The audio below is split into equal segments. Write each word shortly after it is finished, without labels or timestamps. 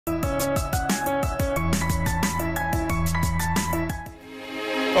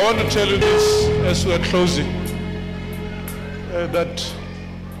I want to tell you this as we're closing, that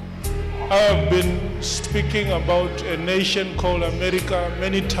I have been speaking about a nation called America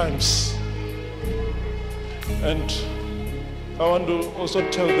many times. And I want to also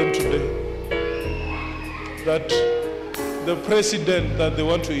tell them today that the president that they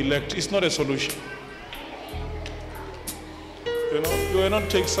want to elect is not a solution. You cannot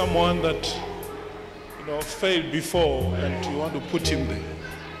take someone that failed before and you want to put him there.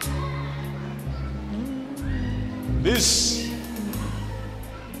 It's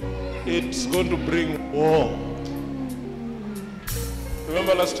going to bring war.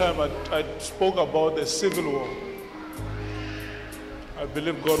 Remember last time I spoke about the civil war. I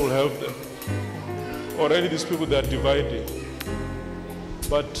believe God will help them. Already these people, they are divided.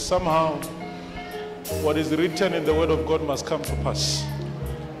 But somehow, what is written in the Word of God must come to pass.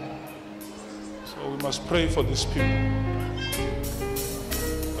 So we must pray for these people.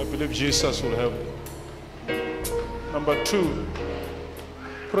 I believe Jesus will help them. Number 2,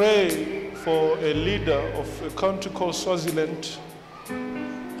 pray for a leader of a country called Swaziland.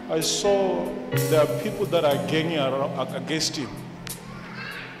 I saw there are people that are ganging against him.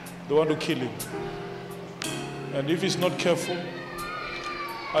 They want to kill him. And if he's not careful,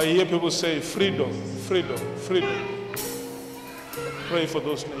 I hear people say, freedom, freedom, freedom. Pray for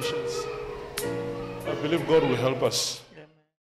those nations. I believe God will help us.